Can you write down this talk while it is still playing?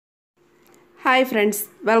Hi friends,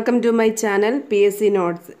 welcome to my channel PSC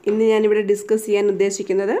Notes. ഇന്ന് ഞാൻ ഇവിടെ ഡിസ്കസ് ചെയ്യാൻ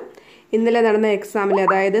ഉദ്ദേശിക്കുന്നത് ഇന്നലെ നടന്ന എക്സാമിൽ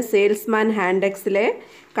അതായത് സെയിൽസ്മാൻ ഹാൻഡെക്സിലെ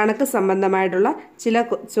കണക്ക് സംബന്ധമായിട്ടുള്ള ചില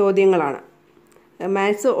ചോദ്യങ്ങളാണ്.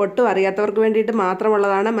 മാത്സ് ഒട്ടും അറിയാത്തവർക്ക് വേണ്ടിയിട്ട്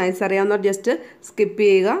മാത്രമുള്ളതാണ്. മാത്സ് അറിയാവുന്നവർ ജസ്റ്റ് സ്കിപ്പ്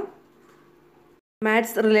ചെയ്യുക.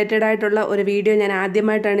 മാത്സ് റിലേറ്റഡ് ആയിട്ടുള്ള ഒരു വീഡിയോ ഞാൻ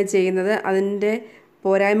ആദ്യമായിട്ടാണ് ചെയ്യുന്നത്. അതിൻ്റെ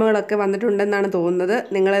പോരായ്മകളൊക്കെ വന്നിട്ടുണ്ടെന്നാണ് തോന്നുന്നത്.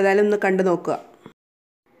 നിങ്ങൾ ഏതായാലും ഒന്ന് കണ്ടു നോക്കുക.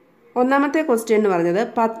 ഒന്നാമത്തെ ക്വസ്റ്റ്യൻ എന്ന് പറഞ്ഞത്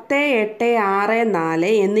 10, 8, 6, 4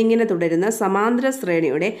 എന്നിങ്ങനെ തുടരുന്ന സമാന്തര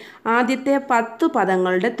ശ്രേണിയുടെ ആദ്യത്തെ 10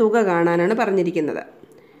 പദങ്ങളുടെ തുക കാണാനാണ് പറഞ്ഞിരിക്കുന്നത്.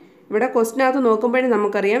 ഇവിടെ ക്വസ്റ്റ്യനകത്ത് നോക്കുമ്പോഴേ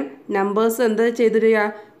നമുക്കറിയാം നമ്പേഴ്സ് എന്ത് ചെയ്തിരിക്കുക,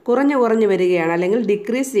 കുറഞ്ഞു വരികയാണ്, അല്ലെങ്കിൽ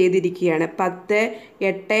ഡിക്രീസ് ചെയ്തിരിക്കുകയാണ്. 10,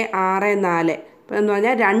 8, 6, 4 എന്ന്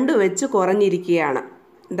പറഞ്ഞാൽ 2 വെച്ച് കുറഞ്ഞിരിക്കുകയാണ്.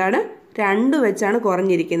 എന്താണ്, 2 വെച്ചാണ്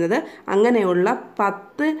കുറഞ്ഞിരിക്കുന്നത്. അങ്ങനെയുള്ള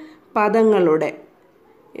 10 പദങ്ങളുടെ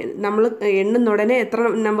നമ്മൾ എണ്ണുന്ന ഉടനെ എത്ര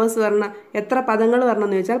നമ്പേഴ്സ് വരണം, എത്ര പദങ്ങൾ വരണം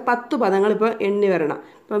എന്ന് ചോദിച്ചാൽ 10 പദങ്ങൾ ഇപ്പോൾ എണ്ണി വരണം.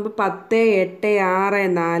 ഇപ്പം 10, 8, 6,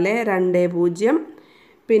 4, 2, 0,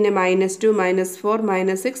 പിന്നെ -2, -4,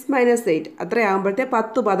 -6, -8 അത്രയാകുമ്പോഴത്തെ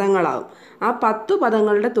 10 പദങ്ങളാവും. ആ 10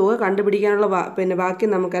 പദങ്ങളുടെ തുക കണ്ടുപിടിക്കാനുള്ള ബാക്കി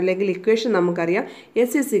നമുക്ക്, അല്ലെങ്കിൽ ഇക്വേഷൻ നമുക്കറിയാം.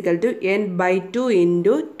 S = n/2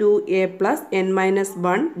 × 2a +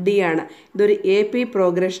 n-1d ആണ്. ഇതൊരു AP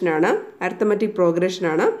പ്രോഗ്രഷനാണ്, അരിത്തമെറ്റിക്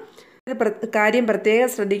പ്രോഗ്രഷനാണ്. കാര്യം പ്രത്യേകം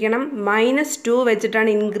ശ്രദ്ധിക്കണം, -2 വെച്ചിട്ടാണ്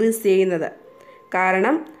ഇൻക്രീസ് ചെയ്യുന്നത്.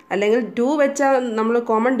 കാരണം അല്ലെങ്കിൽ 2 വെച്ചാൽ നമ്മൾ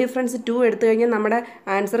കോമൺ ഡിഫറൻസ് 2 എടുത്തു കഴിഞ്ഞാൽ നമ്മുടെ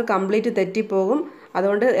ആൻസർ കംപ്ലീറ്റ് തെറ്റിപ്പോകും.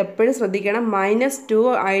 അതുകൊണ്ട് എപ്പോഴും ശ്രദ്ധിക്കണം, -2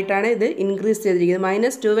 ആയിട്ടാണ് ഇത് ഇൻക്രീസ് ചെയ്തിരിക്കുന്നത്.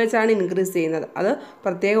 -2 വെച്ചാണ് ഇൻക്രീസ് ചെയ്യുന്നത്. അത്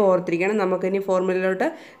പ്രത്യേകം ഓർത്തിരിക്കണം. നമുക്കിനി ഫോർമുലയിലോട്ട്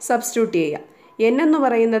സബ്സ്റ്റിറ്റ്യൂട്ട് ചെയ്യാം. n എന്ന്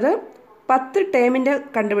പറയുന്നത് 10 ടേമിൻ്റെ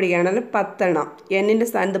കണ്ടുപിടിക്കുകയാണ്, അല്ലെങ്കിൽ 10 എണ്ണം. എന്നിൻ്റെ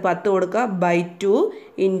സ്ഥാനത്ത് 10 കൊടുക്കുക. /2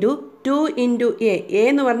 × 2 × a.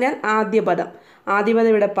 എന്ന് പറഞ്ഞാൽ ആദ്യ പദം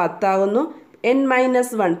ഇവിടെ 10 ആകുന്നു.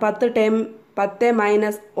 n-1 10 ടേം 10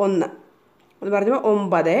 - 1 എന്ന് പറഞ്ഞപ്പോൾ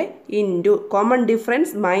 9 × കോമൺ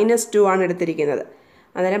ഡിഫറൻസ് -2 ആണ് എടുത്തിരിക്കുന്നത്.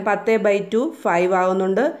 അന്നേരം 10/2 5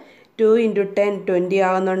 ആകുന്നുണ്ട്. 2 × 10 20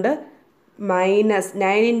 ആകുന്നുണ്ട്.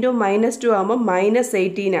 -9 × -2 ആകുമ്പോൾ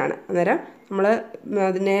 -18 ആണ്. അന്നേരം നമ്മൾ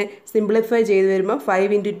അതിനെ സിംപ്ലിഫൈ ചെയ്ത് വരുമ്പോൾ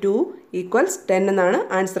 5 × 2 = 10 എന്നാണ്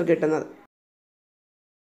ആൻസർ കിട്ടുന്നത്.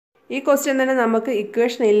 ഈ ക്വസ്റ്റ്യൻ തന്നെ നമുക്ക്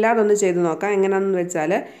ഇക്വേഷൻ ഇല്ലാതൊന്ന് ചെയ്ത് നോക്കാം. എങ്ങനെയാണെന്ന്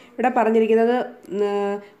വെച്ചാൽ ഇവിടെ പറഞ്ഞിരിക്കുന്നത്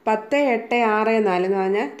 10, 8, 6, 4 എന്ന്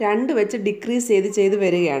പറഞ്ഞാൽ 2 വെച്ച് ഡിക്രീസ് ചെയ്ത്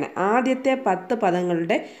വരികയാണ്. ആദ്യത്തെ 10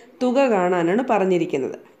 പദങ്ങളുടെ തുക കാണാനാണ്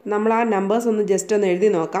പറഞ്ഞിരിക്കുന്നത്. നമ്മൾ ആ നമ്പേഴ്സ് ഒന്ന് ജസ്റ്റ് ഒന്ന് എഴുതി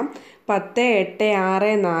നോക്കാം. 10, 8,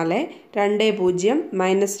 6, 4, 2, 0,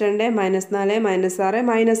 -2, -4, -6,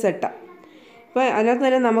 -8. ഇപ്പോൾ അതിനകത്ത്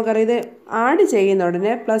തന്നെ നമുക്കറിയാം, ഇത് ആഡ് ചെയ്യുന്ന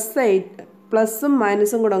ഉടനെ പ്ലസും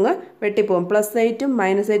മൈനസും കൂടെ അങ്ങ് വെട്ടിപ്പോകും. +8ഉം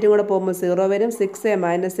 -8ഉം കൂടെ പോകുമ്പോൾ 0 വരും. 6a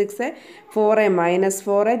 - 6a, 4a -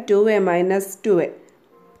 4a, 2a - 2a.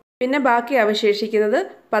 പിന്നെ ബാക്കി അവശേഷിക്കുന്നത്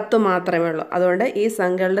 10 മാത്രമേ ഉള്ളൂ. അതുകൊണ്ട് ഈ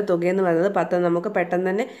സംഖ്യകളുടെ തുകയെന്ന് പറയുന്നത് 10. നമുക്ക് പെട്ടെന്ന്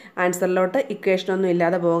തന്നെ ആൻസറിലോട്ട് ഇക്വേഷനൊന്നും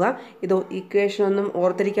ഇല്ലാതെ പോകാം. ഇത് ഇക്വേഷനൊന്നും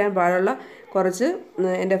ഓർത്തിരിക്കാൻ പാടുള്ള കുറച്ച്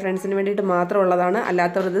എൻ്റെ ഫ്രണ്ട്സിന് വേണ്ടിയിട്ട് മാത്രമുള്ളതാണ്.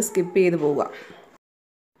 അല്ലാത്തവർ ഇത് സ്കിപ്പ് ചെയ്ത് പോവുക.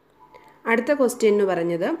 അടുത്ത ക്വസ്റ്റ്യൻ എന്ന്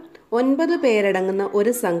പറഞ്ഞത് 9 പേരടങ്ങുന്ന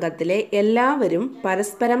ഒരു സംഘത്തിലെ എല്ലാവരും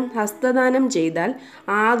പരസ്പരം ഹസ്തദാനം ചെയ്താൽ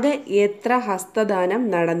ആകെ എത്ര ഹസ്തദാനം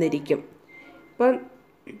നടന്നിരിക്കും? ഇപ്പം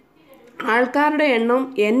ആൾക്കാരുടെ എണ്ണം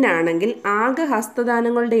n ആണെങ്കിൽ ആകെ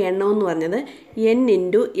ഹസ്തദാനങ്ങളുടെ എണ്ണം എന്ന് പറഞ്ഞത് n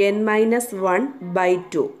 ×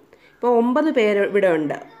 n-1/2. ഇപ്പോൾ 9 പേര് ഇവിടെ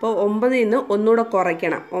ഉണ്ട്. അപ്പോൾ 9ൽ നിന്ന് ഒന്നുകൂടെ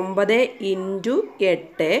കുറയ്ക്കണം. 9 ×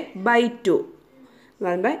 8/2 എന്ന്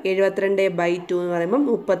പറയുമ്പോൾ 72/2 എന്ന് പറയുമ്പോൾ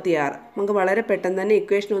 36. നമുക്ക് വളരെ പെട്ടെന്ന് തന്നെ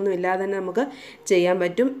ഇക്വേഷൻ ഒന്നും ഇല്ലാതെ തന്നെ നമുക്ക് ചെയ്യാൻ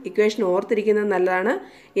പറ്റും. ഇക്വേഷൻ ഓർത്തിരിക്കുന്നത് നല്ലതാണ്.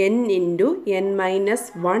 n ×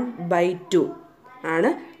 n-1/2 ആണ്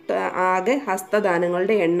ആകെ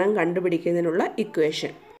ഹസ്തദാനങ്ങളുടെ എണ്ണം കണ്ടുപിടിക്കുന്നതിനുള്ള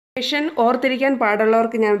ഇക്വേഷൻ. ഇക്വേഷൻ ഓർത്തിരിക്കാൻ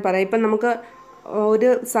പാടുള്ളവർക്ക് ഞാൻ പറയാം. ഇപ്പം നമുക്ക് ഒരു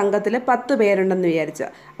സംഘത്തിൽ 10 പേരുണ്ടെന്ന്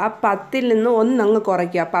വിചാരിക്കുക. ആ 10ൽ നിന്ന് 1 അങ്ങ്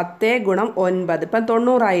കുറയ്ക്കുക. 10 × 9 ഇപ്പം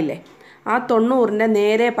 90 ആയില്ലേ. ആ 90ൻ്റെ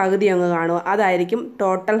നേരെ പകുതി അങ്ങ് കാണുക. അതായിരിക്കും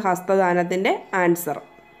ടോട്ടൽ ഹസ്തദാനത്തിൻ്റെ ആൻസർ.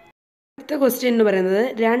 അടുത്ത ക്വസ്റ്റ്യൻ എന്ന് പറയുന്നത്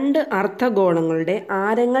 2 അർദ്ധഗോളങ്ങളുടെ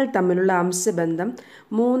ആരങ്ങൾ തമ്മിലുള്ള അംശബന്ധം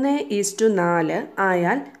 3:4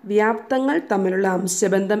 ആയാൽ വ്യാപ്തങ്ങൾ തമ്മിലുള്ള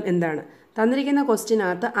അംശബന്ധം എന്താണ്? തന്നിരിക്കുന്ന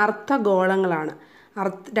ക്വസ്റ്റ്യനകത്ത് അർദ്ധഗോളങ്ങളാണ്.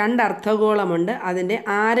 2 അർദ്ധഗോളമുണ്ട്. അതിൻ്റെ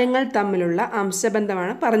ആരങ്ങൾ തമ്മിലുള്ള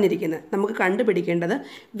അംശബന്ധമാണ് പറഞ്ഞിരിക്കുന്നത്. നമുക്ക് കണ്ടുപിടിക്കേണ്ടത്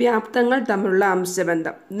വ്യാപ്തങ്ങൾ തമ്മിലുള്ള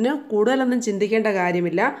അംശബന്ധം. ഇതിന് കൂടുതലൊന്നും ചിന്തിക്കേണ്ട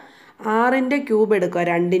കാര്യമില്ല. 6ൻ്റെ ക്യൂബ് എടുക്കുക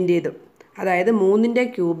 2ൻ്റേതും. അതായത് 3ൻ്റെ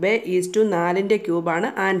ക്യൂബ് = 4ൻ്റെ ക്യൂബാണ്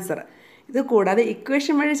ആൻസർ. ഇത് കൂടാതെ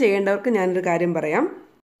ഇക്വേഷൻ വഴി ചെയ്യേണ്ടവർക്ക് ഞാനൊരു കാര്യം പറയാം.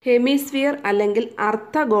 ഹെമിസ്ഫിയർ അല്ലെങ്കിൽ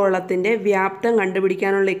അർദ്ധഗോളത്തിൻ്റെ വ്യാപ്തം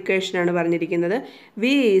കണ്ടുപിടിക്കാനുള്ള ഇക്വേഷനാണ് പറഞ്ഞിരിക്കുന്നത്. V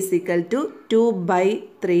 =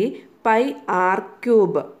 2/3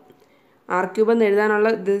 πr3. ആർ ക്യൂബ് എന്ന് എഴുതാനുള്ള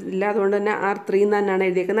ഇത് ഇല്ല, അതുകൊണ്ട് തന്നെ R3 എന്ന് തന്നെയാണ്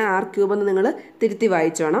എഴുതിയേക്കുന്നത്. ആർ ക്യൂബ് എന്ന് നിങ്ങൾ തിരുത്തി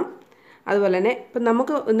വായിച്ചോണം. അതുപോലെ തന്നെ ഇപ്പം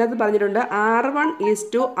നമുക്ക് ഇന്നത്തെ പറഞ്ഞിട്ടുണ്ട്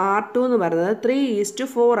R1:R2 എന്ന് പറയുന്നത്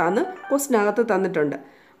 3:4 ആണ് ക്വസ്റ്റിനകത്ത് തന്നിട്ടുണ്ട്.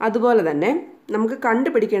 അതുപോലെ തന്നെ നമുക്ക്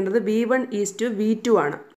കണ്ടുപിടിക്കേണ്ടത് V1:V2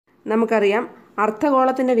 ആണ്. നമുക്കറിയാം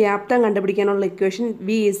അർദ്ധഗോളത്തിൻ്റെ വ്യാപ്തം കണ്ടുപിടിക്കാനുള്ള ഇക്വേഷൻ V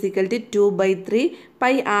 = 2/3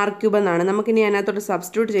 πr³ എന്നാണ്. നമുക്കിനി അതിനകത്തോട്ട്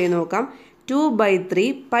സബ്സ്റ്റിറ്റ്യൂട്ട് ചെയ്ത് നോക്കാം. 2/3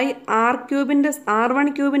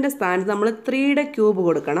 R1³ സ്ഥാനത്ത് നമ്മൾ 3യുടെ ക്യൂബ്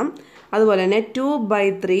കൊടുക്കണം. അതുപോലെ തന്നെ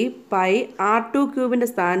 2/3 πr2³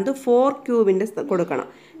 സ്ഥാനത്ത് 4³ കൊടുക്കണം.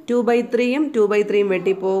 2/3യും 2/3യും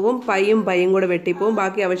വെട്ടിപ്പോകും, പൈയും കൂടെ വെട്ടിപ്പോകും.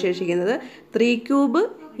 ബാക്കി അവശേഷിക്കുന്നത് 3³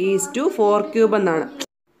 എന്നാണ്.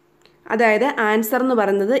 അതായത് ആൻസർ എന്ന്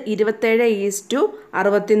പറയുന്നത്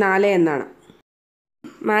 27:64 എന്നാണ്.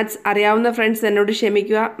 മാത്സ് അറിയാവുന്ന ഫ്രണ്ട്സ് എന്നോട്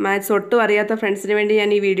ക്ഷമിക്കുക. മാത്സ് ഒട്ടും അറിയാത്ത ഫ്രണ്ട്സിന് വേണ്ടി ഞാൻ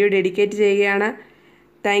ഈ വീഡിയോ ഡെഡിക്കേറ്റ് ചെയ്യുകയാണ്.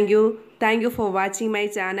 Thank you for watching my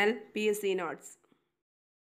channel PSC Notes.